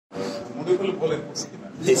মনে করলে বলেন পড়ছি কিনা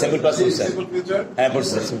জি simple past sir simple future হ্যাঁ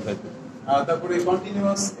পড়ছি স্যার সিম্পল তারপরে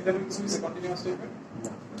কন্টিনিউয়াস এটা কিছু আছে কন্টিনিউয়াস টাইপের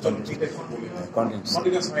চলুন এটা এখন বলি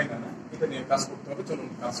কন্টিনিউয়াস হয় না এটা নিয়ে কাজ করতে হবে চলুন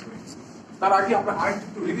কাজ করি তার আগে আমরা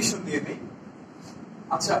আরেকটু রিভিশন দিয়ে নেই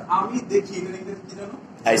আচ্ছা আমি দেখি এটা ইংরেজি কি জানো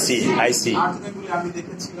আই সি আর তুমি বলি আমি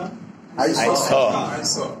দেখেছিলাম I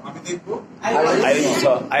saw. আমি দেখবো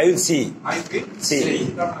I will see. I will see.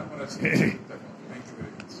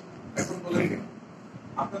 এখন বলেন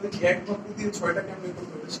আপনাদের কি এক বাক্য দিয়ে 6টা কেমন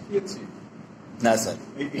করতে হবে শিখিয়েছি না স্যার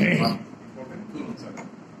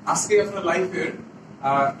আজকে আপনার লাইফের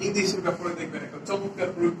ইংলিশের ব্যাপারে দেখবেন একটা চমৎকার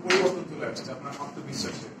পরিবর্তন চলে আসছে আপনার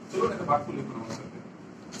আত্মবিশ্বাসে চলুন একটা বাক্য লিখুন আমার সাথে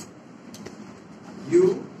you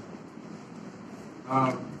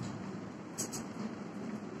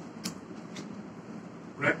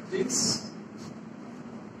practice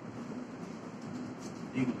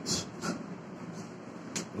English.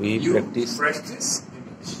 You practice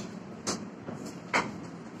English.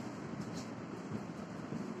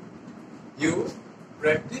 You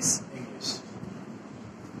practice English.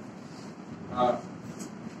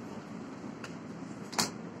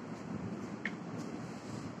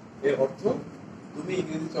 এর অর্থ তুমি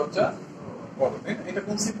ইংরেজি চর্চা করো এটা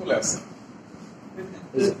কোন সিম্পলে আছে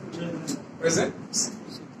প্রেজেন্ট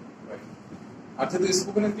আর যদি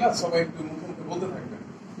স্পোকেনের ক্লাস সবাই একটু মুখে মুখে বলতে থাকবেন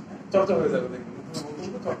চর্চা হয়ে যাবে দেখবেন মুখে বলতে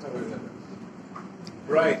বলতে চর্চা হয়ে যাবে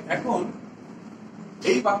রাইট এখন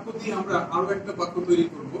এই বাক্য দিয়ে আমরা আরো একটা বাক্য তৈরি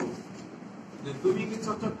করব যে তুমি ইংরেজি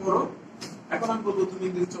চর্চা করো এখন আমি বলবো তুমি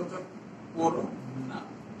ইংরেজি চর্চা করো না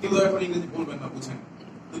কেউ এখন ইংরেজি বলবেন না বুঝেন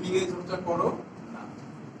তুমি ইংরেজি চর্চা করো না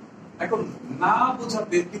এখন না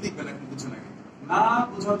বোঝাতে কি লিখবেন এখন বুঝেন আগে না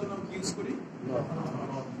বোঝার জন্য কি ইউজ করি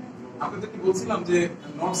আপনাদেরকে বলছিলাম যে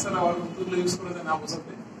নট ছাড়া আর উত্তরগুলো ইউজ করা যায় না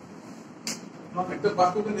বোঝাতে একটা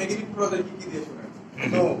বাক্যকে নেগেটিভ করা যায় কি দিয়ে শোনায়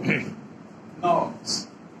no not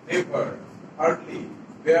never hardly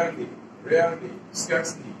barely rarely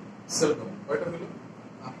scarcely seldom কয়টা হলো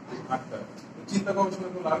 8টা চিন্তা গবেষণা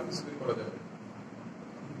করলে আরো কিছু বের করা যাবে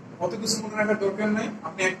কত কিছু মনে রাখার দরকার নাই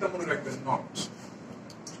আপনি একটা মনে রাখবেন নট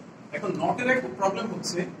এখন নটের একটা প্রবলেম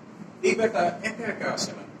হচ্ছে এই ব্যাটা একা একা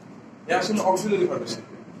আসে না এ আসলে অক্সিলারি ভার্বের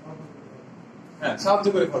সাথে হ্যাঁ সাহায্য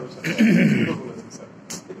করে ভার্বের সাথে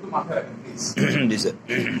একটু মাথায় রাখেন প্লিজ জি স্যার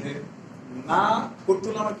না করতে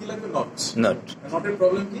হলে আমার কি লাগবে নট নটের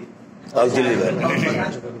প্রবলেম কি অক্সিলারি ভার্ব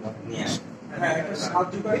হ্যাঁ একটা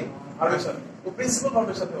সাহায্যকারী ভার্বের সাথে ও প্রিন্সিপাল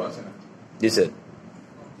ভার্বের সাথেও আসে না জি স্যার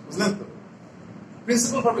বুঝলেন তো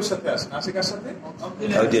প্রিন্সিপাল ভার্বের সাথে আসে না আসে কার সাথে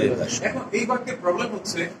অক্সিলারি ভার্ব এখন এই বাক্যের প্রবলেম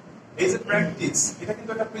হচ্ছে এই যে প্র্যাকটিস এটা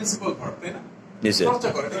কিন্তু একটা প্রিন্সিপাল ভার্ব তাই না জি স্যার চর্চা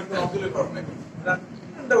করে এটা কিন্তু অক্সিলারি ভার্ব না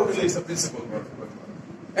undoubtedly it's a principal verb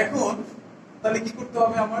এখন তাহলে কি করতে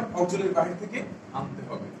হবে আমার অক্সিলারি বাহির থেকে আনতে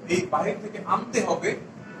হবে এই বাহির থেকে আনতে হবে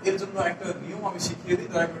এর জন্য একটা নিয়ম আমি শিখিয়ে দিই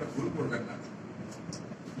দয়া করে ভুল করবেন না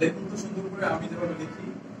লিখুন তো সুন্দর করে আমি যেভাবে লিখি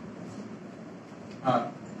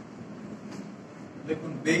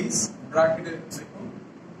লিখুন বেস ব্র্যাকেটে লিখুন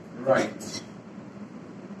রাইট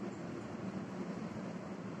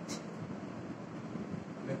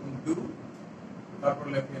লিখুন ডু তারপর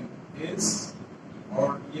লিখেন is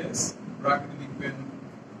or yes ব্র্যাকেটে লিখবেন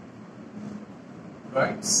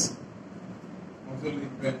writes অক্সিলারি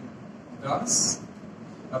লিখবেন does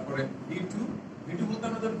তারপরে v2 বলতে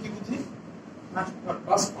আমরা কি বুঝি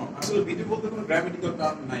পাস্ট ফর্ম আসলে v2 বলতে কোনো গ্রামাটিক্যাল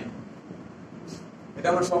টার্ম নাই এটা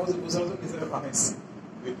আমরা সহজে বোঝার জন্য নিজেরা বানাইছি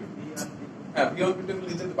হ্যাঁ বিয়ন্ড বিটুইন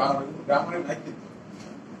নিজেদের বানানো কিন্তু গ্রামারে নাই কিন্তু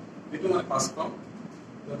v2 মানে পাস্ট ফর্ম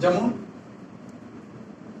যেমন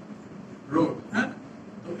রোড হ্যাঁ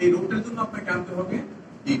তো এই রোডের জন্য আপনাকে আনতে হবে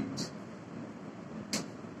ডিড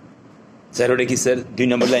স্যার ওটা কি স্যার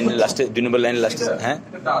 2 নম্বর লাইনের লাস্টে হ্যাঁ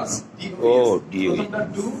এটা ডাজ ও ডি প্রথমটা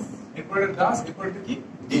ডু এরপরে ডাজ এরপরে কি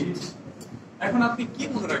ডিড এখন আপনি কি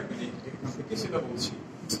মনে রাখবেন এখান থেকে সেটা বলছি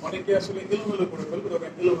অনেকে আসলে এলোমেলো করে ফেলবে তবে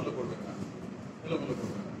এলোমেলো করবে না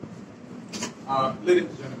লেডিস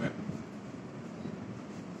এন্ড জেন্টলম্যান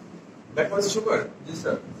দেখো সুপার জি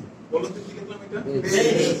স্যার বলুন তো কি লিখলাম এটা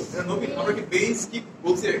বেস নবীন আমরা কি বেস কি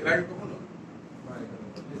বলছি রাইট কখনো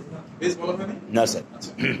বেস বলা হয়নি না স্যার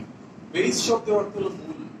আচ্ছা বেস শব্দের অর্থ হলো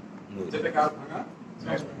মূল যেটা কার ভাঙা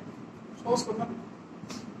সহজ কথা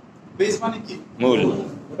বেস মানে কি মূল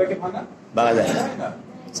ওটাকে ভাঙা যায় না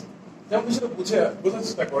যেমন সেটা বোঝার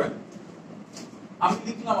চেষ্টা করেন আমি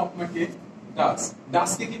লিখলাম আপনাকে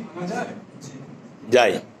ডাসকে কি ভাঙা যায়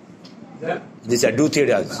জি স্যার ডু থ্রি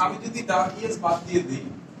ডাস আমি যদি ইয়েস বাদ দিয়ে দিই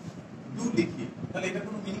ডু লিখি তাহলে এটা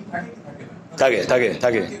কোনো মিনিং থাকে কি থাকে না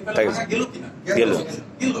থাকে গেল কিনা গেল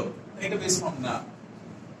এটা বেস ফর্ম না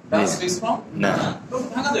ডাস বেস ফর্ম না তো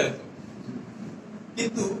ভাঙা যায় তো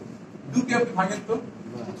কিন্তু ডু কে আপনি ভাঙেন তো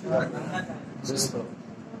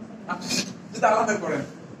যদি আলাদা করেন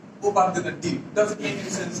ও বাদ দেন deep doesn't make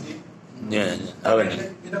any sense deep হবে না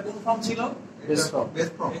এটা কোন ফর্ম ছিল base form base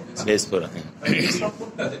for base form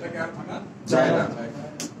কোনটা যেটাকে আর ভাঙা যায় না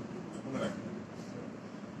মনে রাখবেন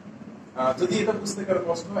যদি এটা বুঝতে কারো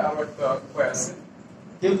কষ্ট হয় আরো একটা উপায় আছে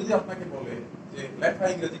কেউ যদি আপনাকে বলে যে লেখা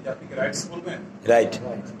ইংরেজিতে আপনি কি রাইটস বলবেন রাইট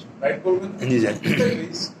রাইট বলবেন জি স্যার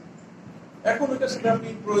এখন ওটার সাথে আপনি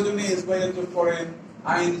প্রয়োজনে এস বাই এর যোগ করেন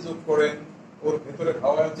আইন যোগ করেন ওর ভেতরে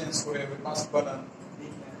ভাওয়াল চেঞ্জ করে পাস্ট বানান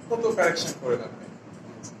কত কারেকশন করে আপনি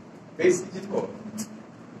বেস কি জিতবো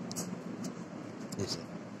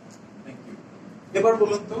থ্যাংক ইউ এবার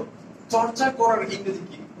বলুন তো চর্চা করার ইংরেজি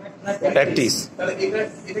কি প্র্যাকটিস তাহলে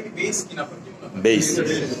এটা কি বেস কিনা আপনার কি মনে হয় বেস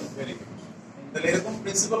ভেরি গুড তাহলে এরকম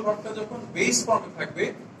প্রিন্সিপাল ভার্বটা যখন বেস ফর্মে থাকবে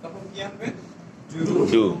তখন কি আনবে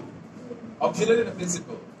ডু অক্সিলারি না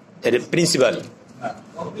প্রিন্সিপাল এটা প্রিন্সিপাল না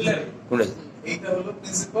অক্সিলারি কোনটা এইটা হলো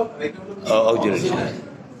প্রিন্সিপাল আর এটা হলো অক্সিলারি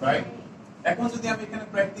রাইট এখন যদি আমি এখানে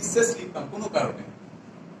প্র্যাকটিসেস লিখতাম কোনো কারণে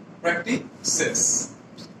প্র্যাকটিসেস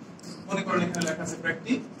মনে করেন এখানে লেখা আছে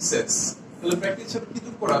প্র্যাকটিসেস তাহলে প্র্যাকটিস সাথে কি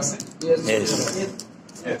যোগ করা আছে ইয়েস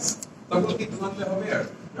ইয়েস তখন কি দুহাতে হবে আর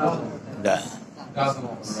দা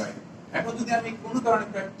রাইট এখন যদি আমি কোনো কারণে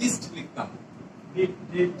প্র্যাকটিসড লিখতাম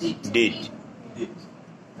ডিড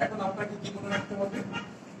এখন আপনাকে কি মনে রাখতে হবে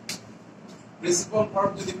প্রিন্সিপাল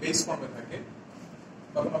ভার্ব যদি বেস ফর্মে থাকে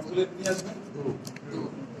তখন অক্সিলারি কি আসবে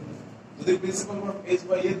যদি প্রিন্সিপাল ভার্ব এস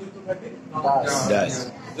বাই এ যুক্ত থাকে ডাজ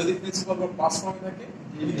যদি প্রিন্সিপাল ভার্ব পাস্ট ফর্মে থাকে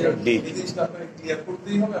ডিড এই জিনিসটা আপনাকে ক্লিয়ার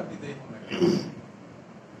করতেই হবে আপনি দেই মনে রাখবেন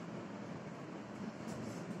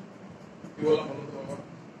কি বললাম বলো তো বাবা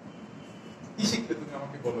কি শিখলে তুমি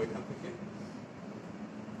আমাকে বলো এখান থেকে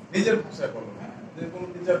নিজের ভাষায় বলো হ্যাঁ যে কোনো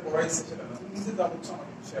টিচার পড়াইছে সেটা না তুমি নিজে যা বুঝছো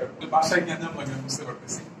আমাকে শেয়ার করো ভাষায় জ্ঞান জানলে আমি বুঝতে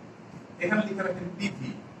পারতেছি এখানে লিখে রাখেন পিভি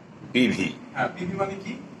পিভি হ্যাঁ পিভি মানে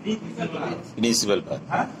কি প্রিন্সিপাল ভার্ব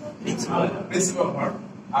হ্যাঁ প্রিন্সিপাল ভার্ব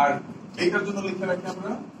আর এইটার জন্য লিখে রাখি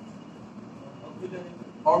আমরা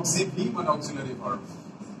অক্সিভি মানে অক্সিলারি ভার্ব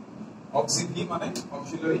অক্সিভি মানে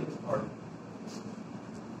অক্সিলারি ভার্ব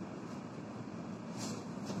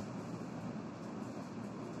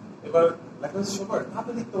এবার লেখা সবার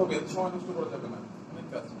হাতে লিখতে হবে এত সময় নষ্ট করা যাবে না অনেক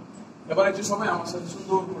কাজ এবার একটু সময় আমার সাথে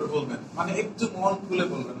সুন্দর করে বলবেন মানে একটু মন খুলে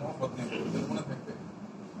বলবেন মহব্বত নিয়ে বলবেন মনে থাকবে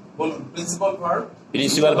বলুন প্রিন্সিপাল ভার্ব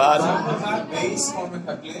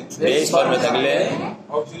বেস ফর্মে থাকলে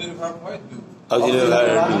অক্সিলারি ভার্ব হয় ডু অক্সিলারি ভার্ব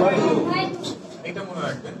ডু এটা মনে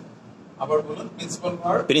রাখবেন আবার বলুন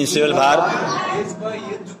প্রিন্সিপাল ভার্ব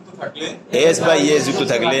এস বাই এ যুক্ত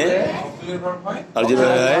থাকলে অক্সিলারি ভার্ব হয়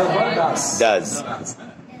ডাজ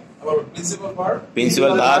আবার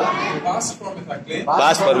প্রিন্সিপাল ভার্ব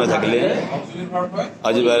পাস্ট ফর্মে থাকলে অক্সিলারি ভার্ব হয়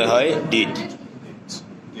অক্সিলারি হয় ডিড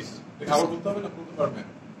এটা আবার বলতে হবে না বলতে পারবেন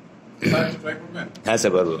স্যার ট্রাই করবেন হ্যাঁ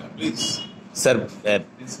স্যার পারবো please sir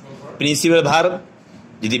principal verb principal verb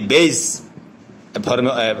যদি বেস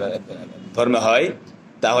ফর্মে হয়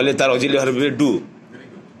তাহলে তার অক্সিলারি ভার্ব হবে do very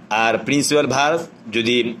good R principal verb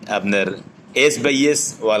যদি আপনার এস বাই এস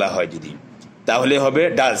ওয়ালা হয় যদি তাহলে হবে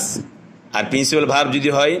ডাজ আর প্রিন্সিপাল ভার্ব যদি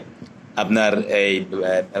হয় আপনার এই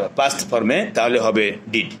পাস্ট ফর্মে তাহলে হবে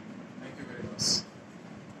did thank you very much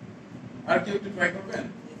আর কেউ একটু ট্রাই করবেন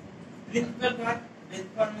প্রিন্সিপাল ভার্ব বেস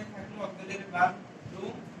ফর্মে থাকলে অক্সিলারি ভার্ব ডু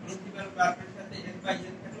প্রিন্সিপাল ভার্বের সাথে এস বাই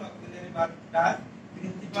এস থাকলে auxiliary verb does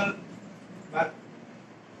principal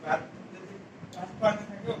verb যদি ফার্স্ট ফর্মে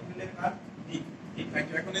থাকে auxiliary verb did thank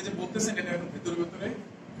you এখন এই যে বলতেছেন এটা এখন ভিতরে ভিতরে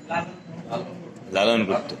লালন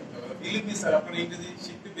করতে বিলিভ মি স্যার আপনার ইংরেজি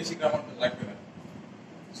শিখতে বেশি গ্রামার লাগবে না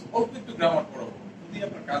অল্প একটু গ্রামার পড়াবো যদি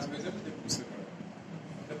আপনার কাজ হয়ে যাবে তাহলে বুঝতে পারবেন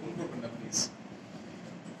এটা ভুল করবেন না প্লিজ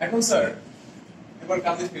এখন স্যার এবার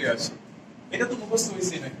কাজে ফিরে আসি এটা তো মুখস্থ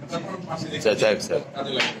হয়েছে না তারপর পাশে স্যার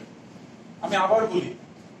কাজে লাগবে আমি আবার বলি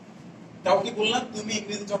কাউকে বললাম তুমি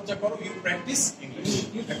ইংরেজি চর্চা করো ইউ প্র্যাকটিস ইংলিশ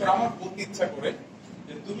এখন আমার বলতে ইচ্ছা করে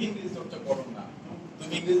যে তুমি ইংরেজি চর্চা করো না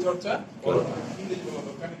তুমি ইংরেজি চর্চা করো না ইংরেজি বলা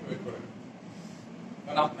দরকার নেই ওয়েট করে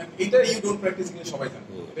কারণ আপনাকে এটা ইউ ডোন্ট প্র্যাকটিস ইংলিশ সবাই জানে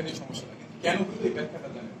এটা নিয়ে সমস্যা নেই কেন বলতে এই ব্যাখ্যাটা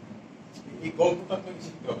জানেন এই গল্পটা আপনাকে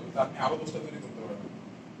শিখতে হবে আপনি আরো দোষটা তৈরি করতে পারবেন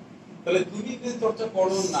তাহলে তুমি ইংরেজি চর্চা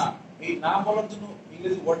করো না এই না বলার জন্য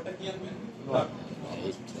ইংরেজি ওয়ার্ডটা কি আনবেন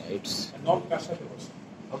নট কার সাথে বসে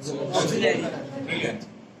ব্রিলিয়ান্ট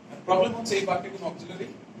প্রবলেম হচ্ছে এই বাক্যে কোনো অক্সিলারি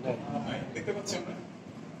নাই দেখতে পাচ্ছি আমরা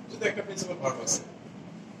যদি একটা প্রিন্সিপাল ভার্ব আছে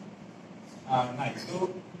নাই তো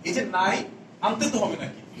এই যে নাই আনতে তো হবে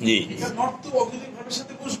নাকি জি এটা নট তো অক্সিলারি ভার্বের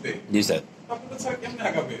সাথে বসবে জি স্যার তারপরে স্যার কেমনে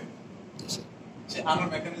আগাবে সে আনার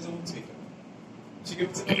মেকানিজম হচ্ছে এটা শিখে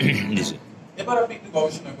ফেলছেন জি স্যার এবার আপনি একটু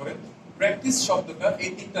গবেষণা করেন প্র্যাকটিস শব্দটা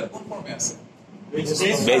এই তিনটার কোন ফর্মে আছে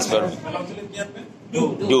বেস ফর্ম তাহলে অক্সিলারি কি আনবেন ডু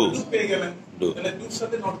পেয়ে গেলেন, Do. তাহলে ডুর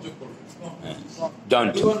সাথে নট যোগ করবেন।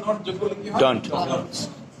 ডোন্ট ডু আর নট যোগ করলে কি হয়? Don't.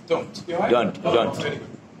 ডোন্ট কি হয়? Don't. Very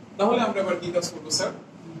good. তাহলে আমরা এবার কি কাজ করব sir?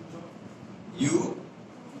 You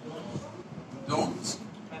don't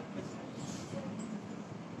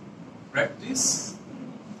practice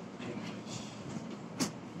English.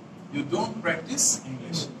 You don't practice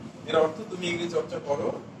English, এর অর্থ তুমি ইংরেজি চর্চা করো।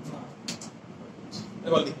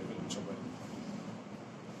 এবার লিখে ফেলুন সবাই।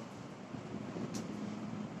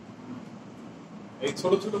 এই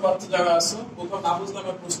ছোট ছোট বাচ্চা যারা আছো, কোথাও না বুঝলে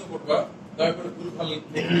আমার প্রশ্ন করবা, দয়া করে ভুলভাল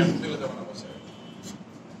লিখে চলে যাবে না বাসায়।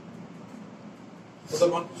 কোথাও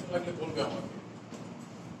কনফিউশন লাগলে বলবে আমাকে।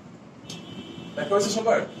 দেখা হয়েছে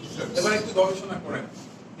সবার? এবার একটু গবেষণা করেন,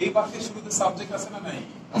 এই বাক্যের শুরুতে সাবজেক্ট আছে না নাই?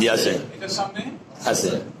 জি আছে। এটার সামনে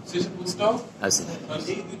আছে শেষে ফুল স্টপ আছে আর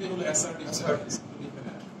এই দুটো হলো assertive service.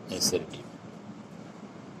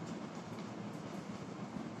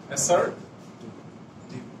 assertive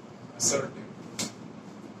assertive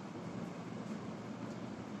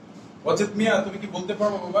Ajit মিয়া, তুমি কি বলতে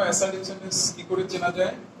পারো বাবা অ্যাসার্টিভ সেন্টেন্স কি করে চেনা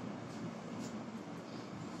যায়?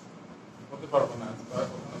 বলতে পারবো না,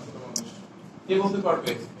 কে বলতে পারবে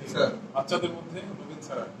স্যার? বাচ্চাদের মধ্যে নবীন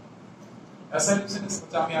ছাড়া অ্যাসার্টিভ সেন্টেন্স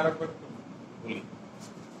আমি আরেকবার বলি।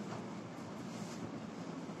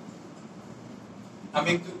 আমি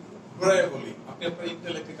একটু ঘুরায় বলি, আপনি আপনার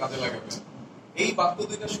ইন্টেলেক্টে কাজে লাগাবেন। এই বাক্য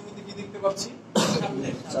দুইটা শুরুতে কি দেখতে পাচ্ছি?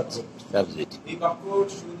 subject এই বাক্য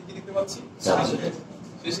শুরুতে কি দেখতে পাচ্ছি? subject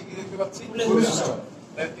শেষে কি দেখতে পাচ্ছি?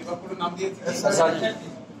 এই বাক্যটার নাম দিয়েছি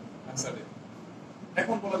assertive।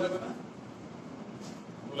 এখন বলা যাবে না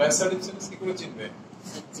বলে অ্যাসার্টিভ সেন্টেন্স কি করে চিনবে?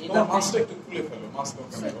 তোমার মাস্কটা একটু খুলে ফেলো, মাস্ক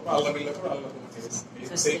দরকার নেই বাবা, আল্লাহ বিল্লাহ করো, আল্লাহ তোমাকে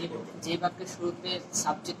সেভ করবে। যে বাক্যের শুরুতে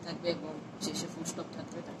সাবজেক্ট থাকবে এবং শেষে ফুল স্টপ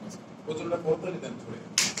থাকবে তাকে প্রচন্ড করতালি দেন ধরে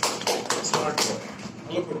স্মার্ট করে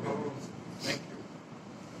ভালো করবে। Thank you.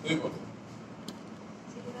 তুই বল।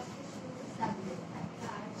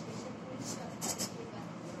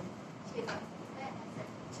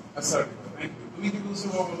 assertive, thank you. তুমি কি বলছো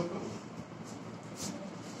বাবা বলো তো?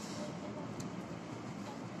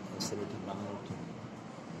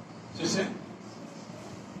 শেষে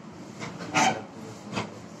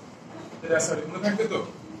assertive মনে থাকবে তো?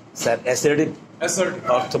 স্যার assertive assertive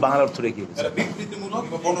অর্থ বাংলা অর্থ কি এটা বিবৃতিমূলক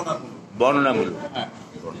বা বর্ণনামূলক। বর্ণনামূলক। হ্যাঁ,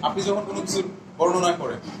 আপনি যখন কোনো কিছু বর্ণনা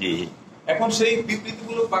করেন, জি এখন সেই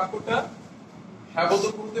বিবৃতিমূলক বাক্যটা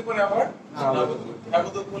হ্যাবোধক করতে পারে, আবার নাবোধক।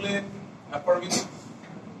 হ্যাবোধক হলে অ্যাফার্মেটিভ,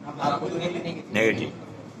 নাবোধক হলে নেগেটিভ।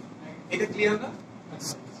 এটা ক্লিয়ার না?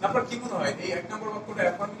 আপনার কি মনে হয় এই এক নম্বর বাক্যটা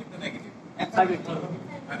অ্যাফার্মেটিভ না নেগেটিভ?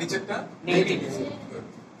 আর নিচেরটা নেগেটিভ।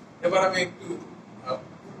 এবার আমি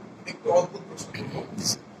একটু অদ্ভুত প্রশ্ন করব।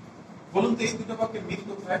 বলুন তো এই দুটো বাক্যের মিল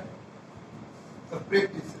কোথায়?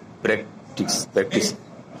 প্র্যাকটিস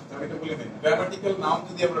আমি এটা বলে নেই। গ্রামাটিক্যাল নাম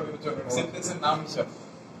যদি আমরা বিবেচনা করি, সেন্টেন্সের নাম হিসাবে,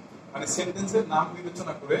 মানে সেন্টেন্সের নাম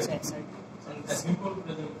বিবেচনা করে,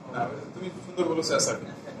 তুমি সুন্দর বলেছো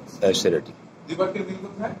assertive দুই বাক্যের মিল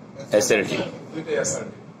কোথায়? assertive দুইটাই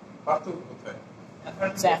অ্যাসার্টিভ। পার্থক্য কোথায়?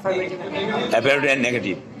 affirmative and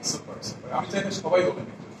negative super super. আমি চাই না সবাই বলেন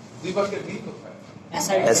একটু। দুই বাক্যের মিল কোথায়?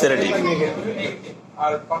 assertive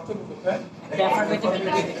আর পার্থক্য কোথায়?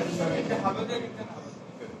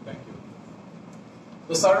 Thank you.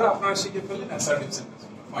 তো স্যাররা আপনারা শিখে ফেললেন অ্যাসার্টিভ সেন্টেন্স।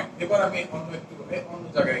 ফাইন। এবার আমি অন্য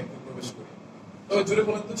জায়গায় একটু প্রবেশ করি। তবে জোরে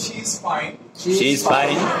বলেন তো, she is fine। she is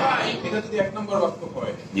fine এটা যদি এক নম্বর বাক্য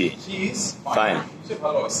হয়, জি। she is fine, সে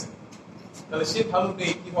ভালো আছে, তাহলে সে ভালো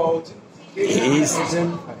নেই কি হওয়া উচিত? he is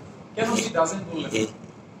কেন she doesn't বললেন?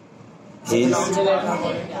 he is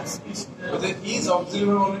he is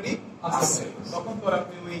auxiliary already আছে, তখন তো আর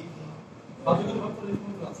আপনি ওই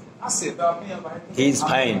আছে তা আপনি আর বাইরে থেকে he is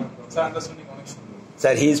fine sir understanding অনেক সুন্দর।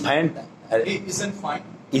 sir he is fine he isn't fine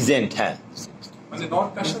isn't হ্যাঁ মানে নট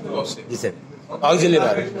কার সাথে বসে? জি স্যার auxiliary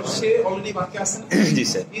verb সে অলরেডি বাক্যে আছে না? জি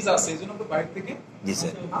স্যার is আছে, এইজন্য তো বাইরে থেকে জি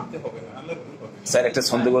স্যার আনতে হবে না, আনলে ভুল হবে। স্যার একটা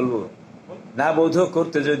ছন্দ বলবো? না বোধ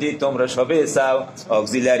করতে যদি তোমরা সবে চাও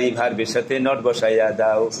অক্সিলারি ভার্বের সাথে নট বসাইয়া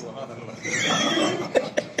দাও।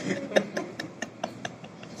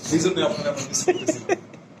 এইজন্য আপনারা মিস করতেছিলেন।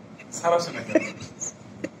 সারা শোনা কেন?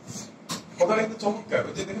 কথাটা কিন্তু চমৎকার।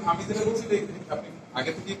 ওই যে দেখুন আমি যেটা বলছি আপনি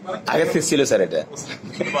আগে থেকে মানে আগে থেকে ছিল স্যার এটা।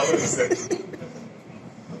 ভালো হয়েছে।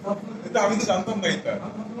 এটা আমি তো জানতাম না এটা।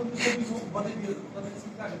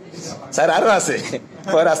 স্যার আরো আছে,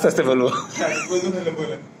 পরে আস্তে আস্তে বলবো। প্রয়োজন হলে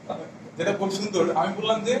বলেন। যেটা খুব সুন্দর, আমি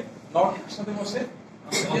বললাম যে নট সাথে বসে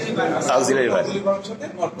auxiliary verb সাথে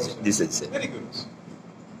নট বসে। জি স্যার ভেরি গুড,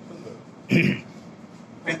 সুন্দর।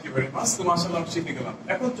 Thank you very much. তো মাশাআল্লাহ আমি শিখে গেলাম।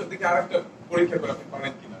 এখন যদি আরেকটা পরীক্ষা করে আপনি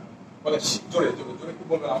পারেন কিনা বলে, জোরে জোরে জোরে একটু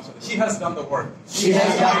বলবেন আমার সাথে। She has done the work. She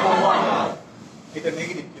has done the work. এটা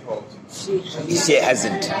নেগেটিভ কি হওয়া উচিত? she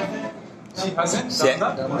hasn't she hasn't She-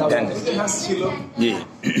 done done that. ওই যে has ছিল, জি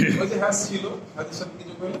ওই যে has ছিল, হাতের সাথে কি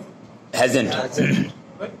যোগ হলো? hasn't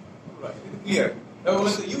Right? Right. It's clear. এবার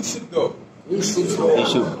বলেন যে you should go. he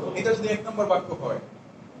should এটা যদি 1 নম্বর বাক্য হয়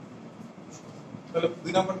তাহলে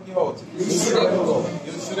 2 নম্বর কি হওয়া উচিত?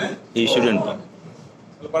 you shouldn't he shouldn't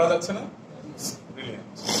তাহলে পারা যাচ্ছে না? Brilliant.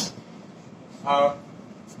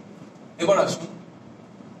 এবার আসুন,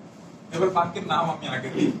 এবার বাক্যের নাম আমি আগে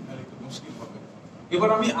দিই, নাহলে একটু মুশকিল হবে। এবার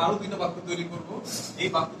আমি আরো 2টা বাক্য তৈরি করব। এই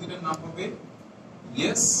বাক্য দুটোর নাম হবে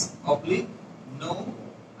yes oblique no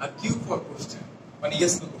R Q for question, মানে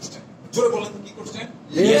yes no question। জোরে বলেন তো কি question?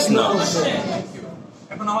 yes no Thank you.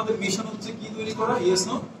 এখন আমাদের মিশন হচ্ছে কি তৈরি করা? yes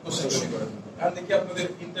no question তৈরি করা। আর দেখি আপনাদের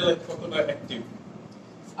ইন্টেলেক্ট কতটা অ্যাক্টিভ।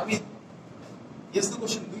 আমি yes no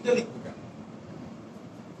question 2টা লিখব কেন?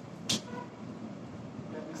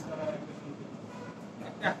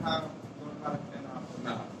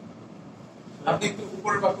 না, আপনি একটু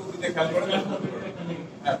উপরের বাক্য দিতে খেয়াল করেন।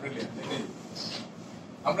 হ্যাঁ, brilliant. এটাই।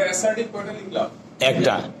 আমরা অ্যাসার্টিভ কয়টা লিখলাম?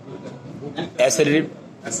 একটা assertive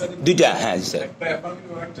Assertive দুইটা হ্যাঁ জি স্যার একটা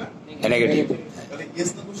affirmative আর একটা নেগেটিভ তাহলে yes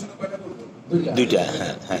no question কয়টা করব? দুইটা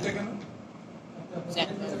হ্যাঁ হ্যাঁ এটা কেন?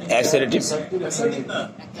 assertive Assertive না,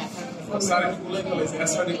 স্যার একটু বলে ফেলেছে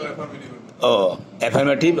assertive আর affirmative। ও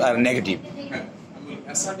affirmative আর নেগেটিভ হ্যাঁ, আমি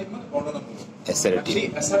assertive মানে বর্ণনামূলক। assertive এই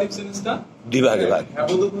assertive সেন্সটা দুই ভাগে ভাগ হ্যাঁ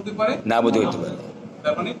বোধক হতে পারে, না বোধ হতে পারে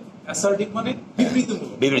তার মানে assertive মানে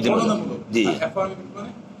বিবৃতিমূলক, বিবৃতিমূলক। বর্ণনামূলক। জি। আর affirmative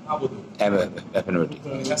মানে আবোধক। affirmative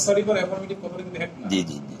assertive আর affirmative কথাটা কিন্তু এক না। জি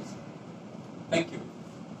জি জি থ্যাংক ইউ।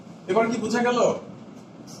 এবার কি বোঝা গেল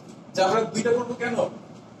যে আমরা 2টা করব কেন?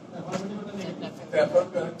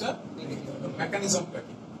 একটা মেকানিজমটা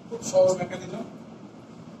কি? খুব সহজ মেকানিজম।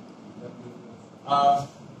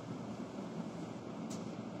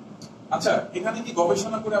 আচ্ছা, এখানে কি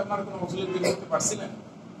গবেষণা করে আপনারা কোনো অক্সিলারি বের করতে পারছিলেন?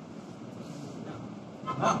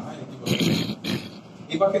 না, কি বলেন?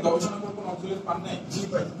 এবারে গবেষণা করে কোনো অক্সিলারি পান নাই?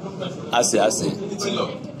 আছে আছে কি ছিল?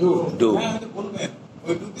 ডু হ্যাঁ, এটা বলবেন।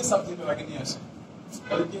 ওই ডুকে সাবজেক্টের আগে নিয়ে আসেন।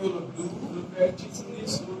 তাহলে কি হলো? Do practice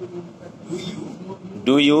English,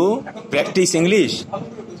 do you practice English ভালো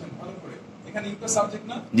করে বুঝেন, ভালো করে। এখানে ইউটা সাবজেক্ট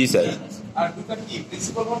না? জি স্যার আর ডুটা কি?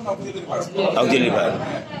 প্রিন্সিপাল ভার্ব না অক্সিলারি ভার্ব? Auxiliary verb.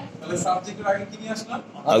 তাহলে সাবজেক্টের আগে কি নিয়ে আসলাম?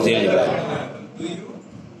 Auxiliary verb. Do you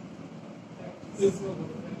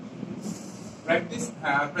practice?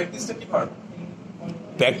 হ্যাঁ, প্র্যাকটিসটা কি verb?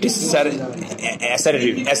 Practice sir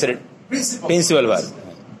assertive principal verb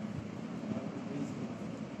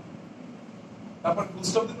তারপর ফুল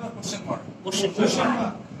স্টপ দিন না কোশ্চেন মার্ক? কোশ্চেন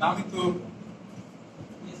মার্ক নামই তো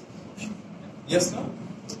ইয়েস না?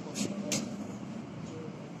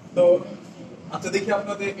 তো আচ্ছা, দেখি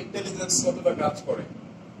আপনাদের ইন্টেলিজেন্স কতটা কাজ করে।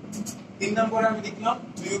 3 নম্বরে আমি লিখলাম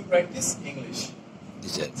do you practice English. G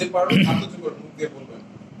sir যে পারবেন হাত উঁচু করে মুখ দিয়ে বলবেন।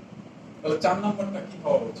 তাহলে 4 নম্বরটা কি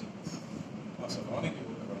হওয়া উচিত? মাশাআল্লাহ, অনেকেই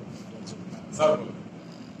বলতে পারবেন। স্যার বলুন।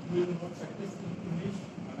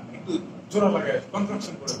 একটু জোরা লাগায়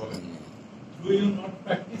কনট্রাকশন করে বলেন। Do you not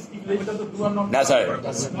practice English? এটা তো do or not না স্যার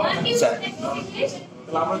স্যার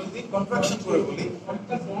তাহলে আমরা যদি কনট্রাকশন করে বলি,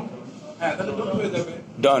 হ্যাঁ, তাহলে ডোন্ট হয়ে যাবে।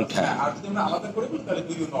 ডোন্ট হ্যাঁ, হ্যাঁ আর যদি আমরা আলাদা করে বলি তাহলে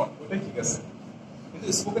do you not, ওটাই ঠিক আছে। কিন্তু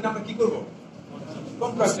স্পোকেন আমরা কি করব?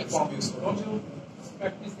 কনট্রাক্টেড ফর্ম ইউজ করব।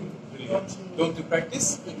 Don't you practice?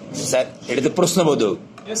 স্যার এটা তো প্রশ্নবোধক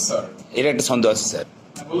Yes sir. এটা একটা ছন্দ আছে স্যার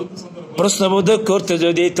হ্যাঁ, বলুন তো সুন্দর বলুন। প্রশ্নবোধক করতে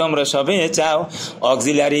যদি তোমরা সবে চাও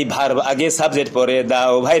অক্সিলারি ভার্ব আগে সাবজেক্ট পরে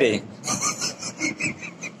দাও ভাইরে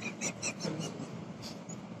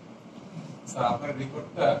স্যার, আপনার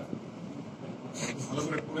রিপোর্টটা ভালো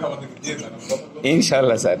করে পড়ে আমাদেরকে দিয়ে দেন।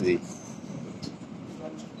 ইনশাআল্লাহ sir G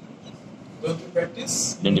Don't you practice?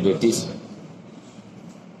 Practice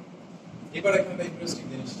এবার একটা ইন্টারেস্টিং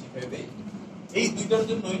জিনিস শিখাই দেই। এই দুইটার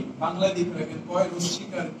জন্যই বাংলায় লিখে রাখেন কয়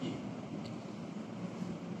রস্বীকার কি?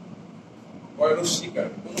 কয় রস্বীকার?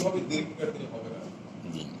 কোনোভাবে দীর্ঘিকার দিলে হবে না।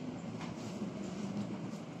 জি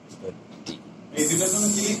এই দুইটার জন্য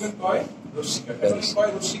কি লিখবেন? কয় রস্বীকার। এখন এই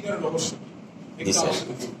কয় রস্বীকারের রহস্য কি? একটু স্যার।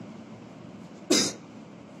 আলোচনা করুন।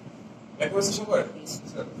 লেখা হয়েছে সবার?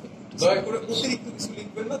 দয়া করে অতিরিক্ত কিছু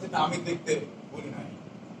লিখবেন না যেটা আমি দেখতে বলি নাই।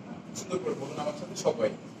 সুন্দর করে বলুন আমার সাথে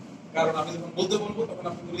সবাই, কারণ আমি যখন বলতে বলবো তখন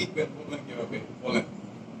আপনি তো লিখবেন, বলবেন কিভাবে বলেন।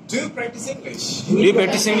 Do you practice English? Do you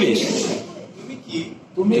practice English তুমি কি?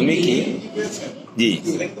 তুমি কি? কি পেয়েছেন? জি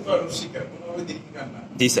লিখতে পারো রসিকার, কোনোভাবে দীর্ঘিকার না।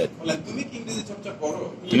 জি স্যার বলেন তুমি কি ইংরেজি চর্চা করো?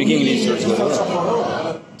 তুমি কি ইংলিশ চর্চা করো?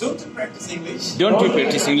 Don't you practice English? Don't you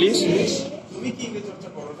practice English তুমি কি ইংরেজি চর্চা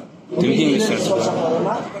করো না? তুমি কি ইংলিশ চর্চা করো?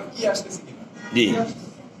 আপনার কি আসতেছে কিনা? জি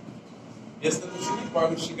Yes না কোশ্চেনে কয়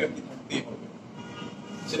রসিকার কি থাকতেই হবে।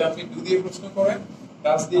 সেটা আপনি ডু দিয়ে প্রশ্ন করেন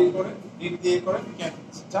ডাস দিয়ে করেন, ডিড দিয়ে করেন, ক্যান,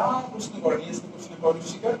 যা প্রশ্ন করেন ইয়েস কোশ্চেনে করেন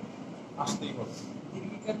শিকার আসতেই হবে।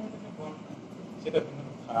 সেটা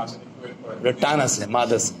আসলে একটু ওয়েট করেন, টান আছে, মাদ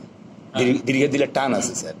আছে, দীর্ঘ দিলে টান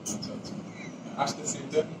আছে স্যার। আসতেছি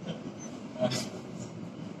এটা।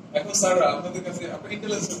 এখন স্যার আপনাদের কাছে আপনার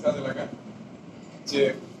ইন্টেলিজেন্স কাজে লাগান যে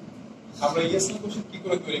আমরা ইয়েস নো কোশ্চেন কি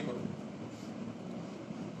করে তৈরি করব,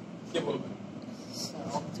 কে বলবেন?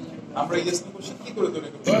 আমরা ইয়েস নো কোশ্চেন কি করে তৈরি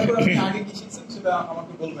করব? দয়া করে আপনি আগে কি শিখছেন সেটা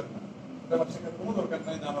আমাকে বলবেন না, এটা আমার শেখার কোনো দরকার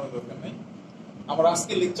নাই, জানার দরকার নাই। আমার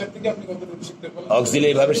আজকে লেকচার থেকে আপনি কতটুকু শিখতে পারলেন?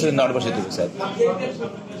 অক্সিলারি ভার্বের সাথে নট বসাতে হবে স্যার।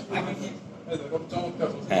 চমৎকার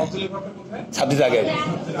বলছেন। অক্সিলারি ভার্বটা কোথায়? সাবজেক্ট আগে, আগে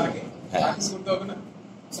হ্যাঁ। প্র্যাকটিস করতে হবে না?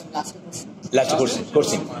 লাস্ট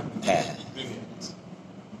করছি, হ্যাঁ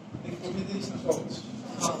এই কঠিন জিনিস না সহজ।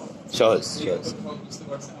 সহজ সহজ। বুঝতে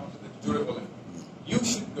পারছেন? আমার সাথে জোরে বলেন, you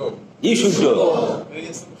should go. You should go.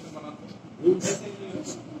 Yes no question বানান তো।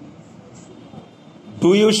 Do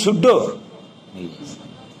you should do.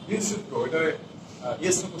 You should go. এটা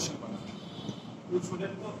yes no question বানান।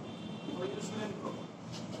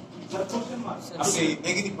 আপনি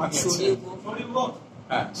নেগেটিভ বানিয়েছেন।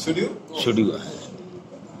 হ্যাঁ, should you? Should you.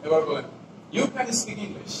 এবার বলেন, you can speak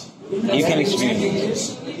English. You can speak English.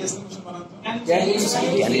 Yes no question বানান তো। Can you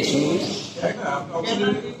speak English. এটা আপনি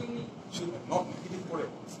অক্সিলারি should not নেগেটিভ করে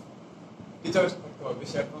টিচার করতে হবে,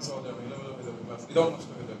 বেশি অ্যাডভান্স হয়ে যাবে, লেভেল হয়ে যাবে, ক্লাস এটাও নষ্ট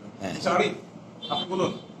হয়ে যাবে। হ্যাঁ। চারি আপনি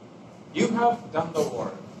বলুন, you have done the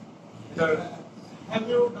work. Have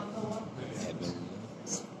you done the work?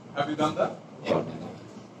 Have you done that?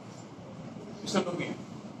 Mr. Numi,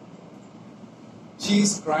 she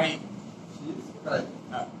is crying. She is crying.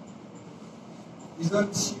 Uh,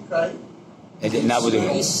 Isn't she crying? না বুঝে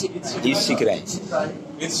is C crying. She crying.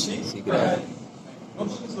 is she? She crying.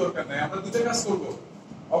 নতুন দরকার নাই, আমরা দুটো কাজ করব।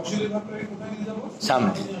 Auxiliary ভার্বটাকে কোথায় নিয়ে যাব?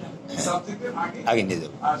 সামনে সাবজেক্টের আগে আগে নিয়ে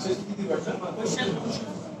যাবো। আর শেষে কি দিবে?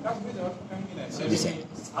 কাজ হয়ে যাওয়ার কাহিনী নাই। জি স্যার।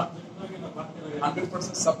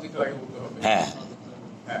 100% সাবজেক্টের আগে বলতে হবে। হ্যাঁ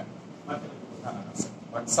হ্যাঁ,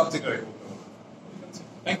 সাবজেক্টের আগে বলতে হবে।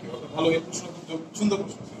 থ্যাংক ইউ, ভালো। এই প্রশ্ন খুব সুন্দর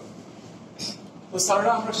প্রশ্ন ছিল। তো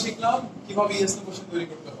স্যাররা আমরা শিখলাম কিভাবে ইয়েস নো কোশ্চেন তৈরি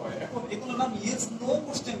করতে হয়। এখন এগুলোর নাম ইয়েস নো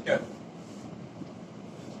কোশ্চেন কেন?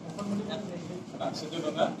 না, সেজন্য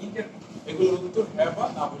না, এগুলোর উত্তর হ্যাঁ বা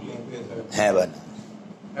না বললেই হয়ে যাবে। হ্যাঁ বা না।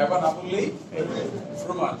 হ্যাঁ বা না বললেই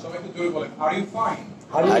প্রমাণ। সবাইকে জোরে বলেন, are you fine?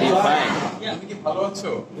 Are you fine? তুমি কি ভালো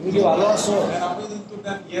আছো? তুমি কি ভালো আছো? দেন আপনি যদি উত্তর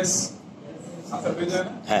দেন ইয়েস, আনসার হয়ে যায়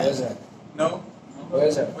না? হ্যাঁ নো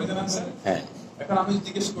হয়েছে। হয়ে যায় না আনসার? হ্যাঁ। এখন আমি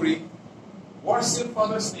জিজ্ঞেস করি, হোয়াটস ইউর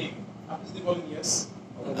ফাদারস নেম? আপনি যদি বলেন ইয়েস,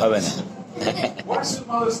 হবে না। What's your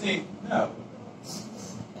mother's name? না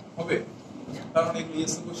হবে। তার মানে এগুলো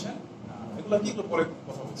ইয়েস কোশ্চেন। এগুলো কি, এগুলো পরে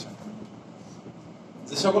কথা বলছেন।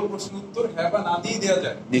 যে সকল প্রশ্নের উত্তর হ্যাঁ বা না দিয়ে দেওয়া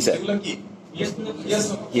যায়, জি স্যার। এগুলো কি ইয়েস নো?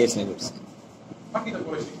 ইয়েস নো করছে। বাকিটা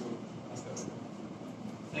পরে শিখব আস্তে আস্তে।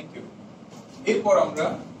 Thank you. এরপর আমরা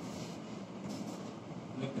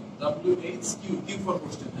WHQ, Q for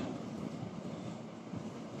question,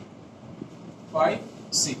 5,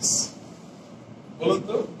 6 বলুন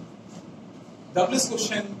তো, WS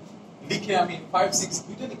কোশ্চেন লিখে আমি 5, 6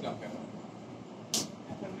 দুইটা লিখলাম কেন?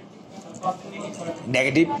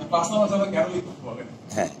 নেগেটিভ। 5 নাম্বার যারা কেন লিখতে বলেন?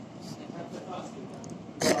 হ্যাঁ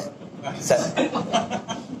sir.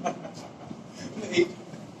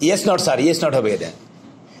 Yes not sir, yes not হবে এটা।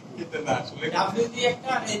 এটা না আসলে ডাব্লিউ দিয়ে একটা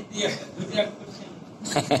আর এইচ দিয়ে একটা, দুটো একটা কোশ্চেন।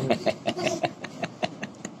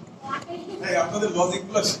 এই আপনাদের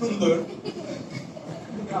লজিকগুলো সুন্দর।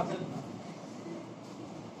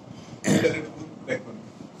 দেখুন,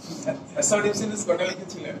 অ্যাসার্টিভ সেন্টেন্স কয়টা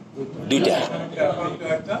লিখেছিলেন? দুইটা। একটা অ্যাফার্মেটিভ,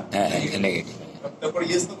 একটা হ্যাঁ নেগেটিভ। তারপর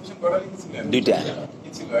ইয়েস নো কোশ্চেন কয়টা লিখেছিলেন? দুইটা কি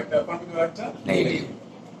ছিল? একটা অ্যাফার্মেটিভ, একটা নেগেটিভ।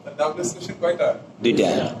 ডাবলস কোশ্চেন কয়টা? দুইটা।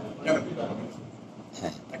 কেন দুইটা হবে?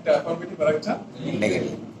 হ্যাঁ একটা অ্যাফার্মেটিভ আর একটা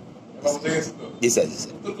নেগেটিভ। এবার বুঝে গেছে তো? জি স্যার, জি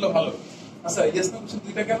স্যার। উত্তরগুলো ভালো। আচ্ছা, ইয়েস নো কোশ্চেন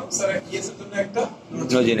দুইটা কেন? স্যার ইয়েস এর জন্য একটা, নোর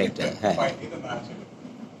জন্য একটা। হ্যাঁ ফাইন, এটা না আসলে।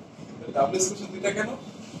 ডাবলস কোশ্চেন দুইটা কেন?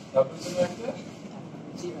 ডাবলস জন্য একটা।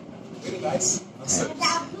 Very nice answer.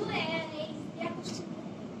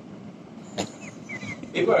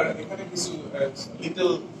 এবার এখানে কিছু লিটল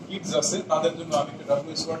কিডস আছে, তাদের জন্য আমি একটা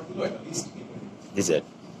ডাব্লিউএস ওয়ার্ড গুলো একটা লিস্ট দিয়ে দেব। জি স্যার।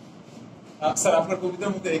 স্যার আপনার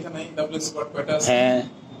কবিতার মধ্যে এখানে ডাব্লিউএস ওয়ার্ড কয়টা আছে? হ্যাঁ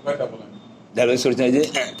কয়টা বলেন? ডাবল সরছে এই যে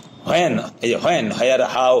হয় না, এই যে হয় হায়ার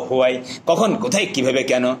হাউ হোয়াই, কখন কোথায় কিভাবে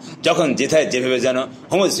কেন, যখন যেথায় যেভাবে জানো,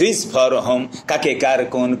 হোম সুইচ ফর হোম, কাকে কার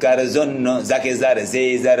কোন কার জন্য, যাকে যার যে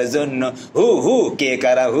যার জন্য, হু হু কে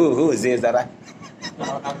কারা হু হু যে যারা।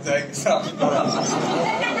 আমি যাই গেছি, আমি তো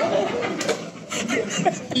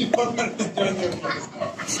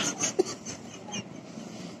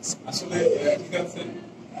আসলে ঠিক আছে।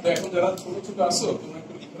 তো এখন যারা ছোট ছোট আসো, তোমরা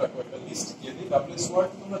একটু লিখে রাখো একটা লিস্ট দিয়ে দিই। ডাব্লিউএস ওয়ার্ড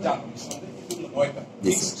তোমরা জানো নিঃসন্দেহে, এগুলো 9টা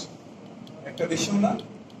লিস্ট, একটা বেশিও না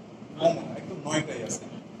কমও না, একদম 9টাই আছে।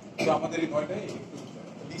 তো আমাদের এই 9টাই একটু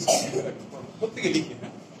লিস্ট লিখে রাখতে প্রত্যেকে লিখে।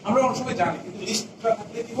 হ্যাঁ, আমরা অনেক সময় জানি, কিন্তু লিস্টটা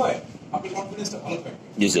থাকলে কি হয়, আপনার কনফিডেন্সটা ভালো থাকবে।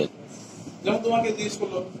 জি স্যার। যেমন তোমাকে জিজ্ঞেস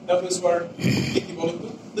করলো ডাব্লিউএস ওয়ার্ড কি বলো তো,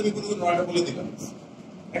 তুমি কোনো 9টা বলে দিলাম।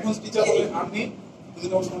 এখন টিচার বলে আমি, তুমি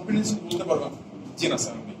তোমার কনফিডেন্স বলতে পারবা জি না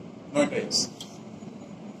স্যার আমি 9টাই আছে,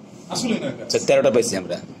 আসলে 9টা আছে। 13টা পাইছি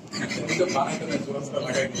আমরা। এটা বানাইতে না, জোড়া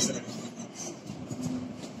লাগাই দিয়েছে।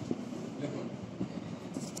 দেখুন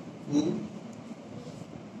who,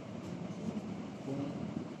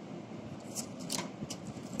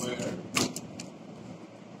 where,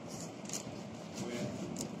 when,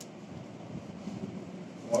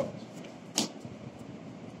 what,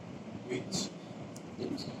 which,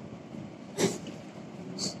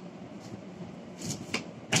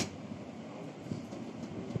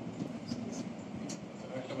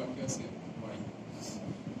 একটা বাকি আছে why,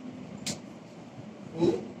 who,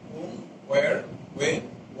 whom, where, when,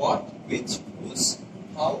 what, which, whose,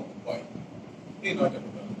 how, why, এই 9টা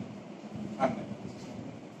টোটাল। আর নাই।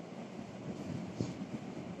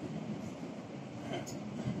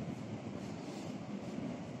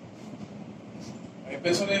 এর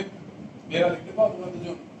পেছনে মেয়েরা দেখতে পাও, তোমরা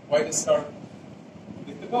দুজন হোয়াইট স্টার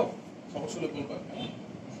দেখতে পাও, সমস্যা হলে বলবা।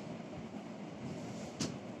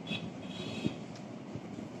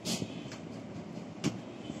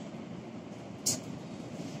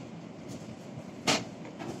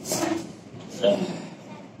 হ্যাঁ,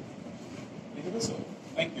 লিখে ফেলছো?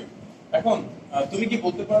 Thank you. এখন তুমি কি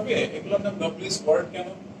বলতে পারবে এগুলোর নাম ডাব্লিউএস ওয়ার্ড কেন?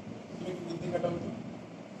 তুমি কি বুদ্ধি খাটাও তো,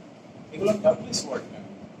 এগুলোর ডাব্লিউএস ওয়ার্ড কেন?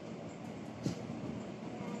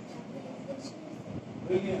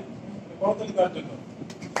 করতালি কার জন্য?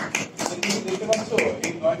 তুমি দেখতে পাচ্ছ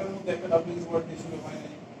এই 9টার মধ্যে একটা ডাব্লিউএস ওয়ার্ড দিয়ে শুরু হয়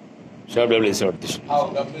নাই, সব ডাব্লিউএস ওয়ার্ড দিয়ে শুরু। হাউ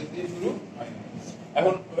ডাব্লিউএস দিয়ে শুরু হয় নাই।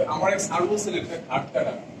 এখন আমার এক স্যার বলছিলেন এটা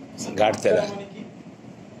ঘাটতারা। ঘাটতারা মানে কি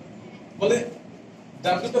বলে,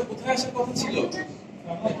 ডাব্লিউটা কোথায় আসার কথা ছিল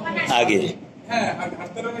আগে। হ্যাঁ, আর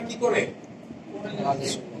ঘাটতারারা কি করে,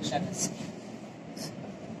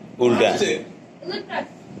 উল্টা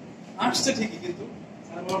আসছে ঠিকই, কিন্তু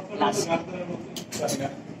জানি না।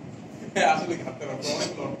 হ্যাঁ, আসলে ঘাটতারা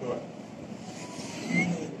অনেকগুলো অর্থ হয়।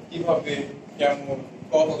 কিভাবে, কেমন,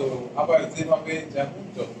 কত, আবার যেভাবে, যেমন,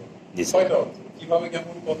 যত। জি স্যার। 6টা অর্থ, কিভাবে,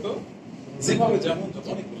 কেমন, কত, যেভাবে, যেমন, যত,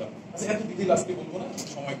 অনেকগুলো। আচ্ছা, এত ডিটেইল আজকে বলবো না,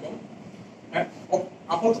 সময় কম। হ্যাঁ,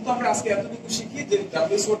 আপাতত আমরা আজকে এতটুকু শিখি যে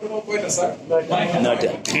ডাব্লিউএস ওয়ার্ড টোটাল কয়টা স্যার? 9টা।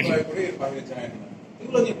 দয়া করে এর বাইরে যায় না।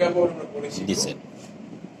 এগুলো নিয়ে ব্যবহার আমরা করে জি শিখবো, স্যার।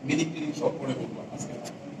 মিনিং টিনিং সব করে বলবো আজকে।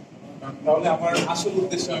 তাহলে আমার আসল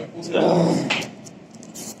উদ্দেশ্যে আমি পৌঁছে যাবো।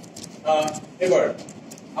 এবার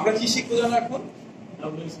আমরা কি শিখবো জানো এখন?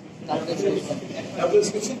 ডাব্লিউএস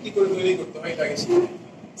কোশ্চেন কি করে তৈরি করতে হয় এটা আগে শিখি।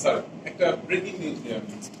 স্যার, একটা ব্রেকিং নিউজ দিই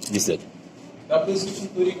আমি। জি স্যার। ডাব্লিউএস কোশ্চেন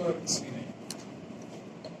তৈরি করার কিছুই নেই।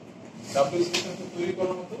 ডাব্লিউএস কোশ্চেন তৈরি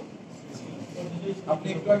করার মতো আপনি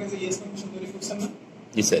একটু আগে যে ইয়েস কোশ্চেন তৈরি করছেন না?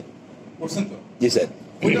 জি স্যার। করছেন তো? জি স্যার।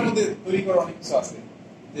 ওইটার মধ্যে তৈরি করার অনেক কিছু আছে,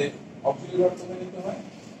 যে অক্সিলারি ভার্ব কোথায় নিতে হয়,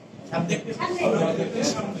 সামনে।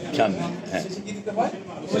 হ্যাঁ, শেষে কি দিতে হয়,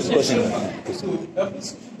 কোশ্চেন। কিন্তু ডাব্লিউএস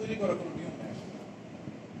কোশ্চেন তৈরি করার কোনো নিয়ম নেই।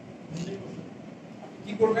 আপনি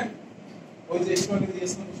কি করবেন, ওই যে একটু আগে যে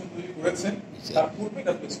ইয়েস কোশ্চেন তৈরি করেছেন তার পূর্বে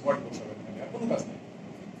ডাব্লিউএস ওয়ার্ড বসাবেন, আর কোনো কাজ নেই।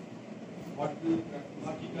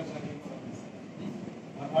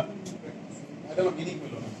 এটা মিনিং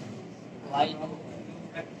হলো না।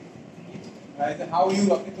 হাউ ইউ,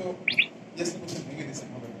 আপনি তো ইয়েস কোশ্চেন ভেঙে দিয়েছেন,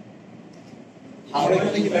 হবে না। আর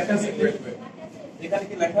এখানে কি লেখা আছে, এখানে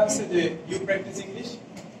কি লেখা আছে যে ইউ প্র্যাকটিস ইংলিশ,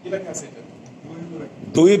 কি লেখা আছে এটা?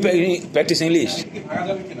 Do you practice English? কি ভাঙা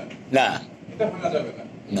যাবে কিনা? না। এটা ভাঙা যাবে না।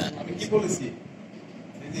 না। আমি কি বলেছি,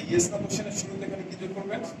 এই যে ইয়েস না কোশ্চেনের শুরুতে এখানে কি যোগ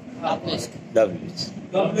করবেন,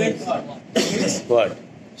 ডাব্লিউএস ওয়ার্ড,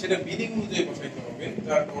 সেটা মিনিং অনুযায়ী বসাইতে হবে,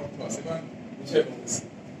 যার অর্থ আছে। এবং বুঝাই বলতেছি,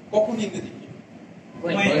 কখন ইংরেজি কি?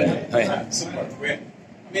 হ্যাঁ। Super, when।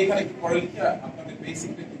 আমি এখানে একটু পরে লিখে আপনাদের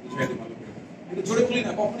বেসিকটা একটু বুঝাই দিই ভালো করে। একটু জোরে বলি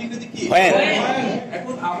না, কখন ইংরেজি কি? When।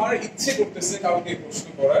 এখন আমার ইচ্ছে করতেছে কাউকে প্রশ্ন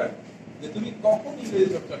করার যে তুমি কখন ইংরেজি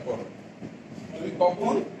চর্চা করো, তুমি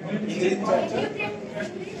কখন ইংরেজি চর্চা,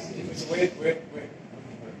 ওয়েট ওয়েট ওয়েট,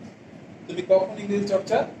 তুমি কখন ইংরেজি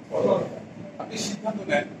চর্চা করো? আপনি সিদ্ধান্ত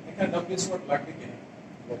নেন এখানে ডাব্লিউএস ওয়ার্ড লাগবে কিনা।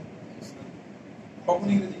 কখন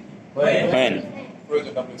ইংরেজি কি? When।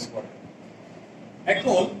 প্রয়োজন ডাব্লিউএস ওয়ার্ড।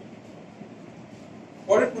 এখন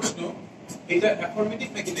পরের প্রশ্ন, এটা অ্যাফার্মেটিভ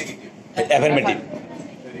নাকি নেগেটিভ? অ্যাফার্মেটিভ।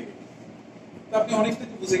 Very good. তো আপনি অনেকটা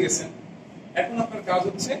বুঝে গেছেন। এখন আপনার কাজ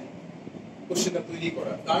হচ্ছে কোশ্চেনটা তৈরি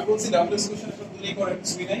করা। তো আমি বলছি ডাব্লিউএস কোশ্চেন তৈরি করার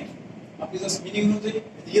কিছুই নাই, আপনি জাস্ট মিনিং অনুযায়ী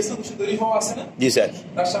ইয়েস না কোশ্চেন তৈরি হওয়া আছে না, জি স্যার,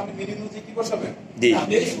 তার সামনে মিনিং অনুযায়ী কি বসাবেন? জি।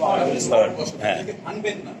 ওয়ার্ড বসাবেন। হ্যাঁ। এটাকে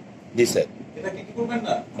ভাঙবেন না, জি স্যার, এটাকে কি করবেন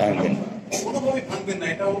না, ভাঙবেন না। কোনোভাবে ভাঙবেন না,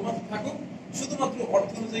 এটা ওর মধ্যে থাকুক, শুধুমাত্র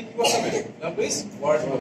অর্থ অনুযায়ী কি বসাবেন? ওয়ার্ড